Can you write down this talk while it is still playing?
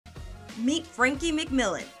Meet Frankie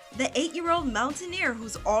McMillan, the 8-year-old mountaineer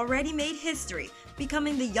who's already made history,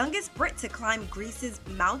 becoming the youngest Brit to climb Greece's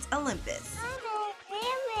Mount Olympus.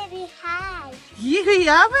 They're very high. You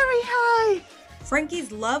are very high.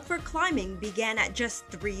 Frankie's love for climbing began at just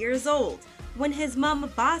 3 years old, when his mom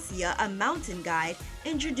Basia, a mountain guide,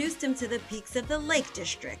 introduced him to the peaks of the Lake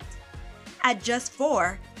District. At just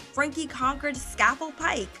 4, Frankie conquered Scaffold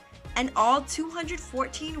Pike and all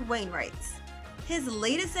 214 Wainwrights. His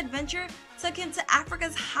latest adventure took him to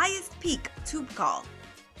Africa's highest peak, Toubkal,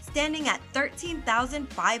 standing at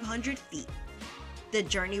 13,500 feet. The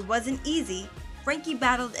journey wasn't easy. Frankie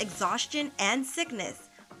battled exhaustion and sickness,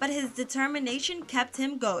 but his determination kept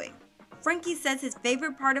him going. Frankie says his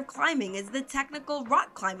favorite part of climbing is the technical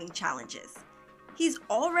rock climbing challenges. He's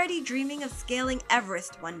already dreaming of scaling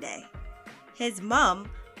Everest one day. His mom,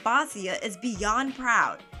 Basia, is beyond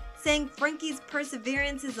proud, saying Frankie's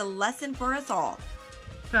perseverance is a lesson for us all.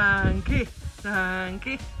 Frankie.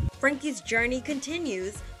 Frankie's journey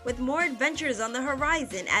continues with more adventures on the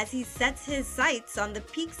horizon as he sets his sights on the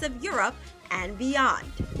peaks of Europe and beyond.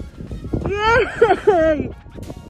 Yay!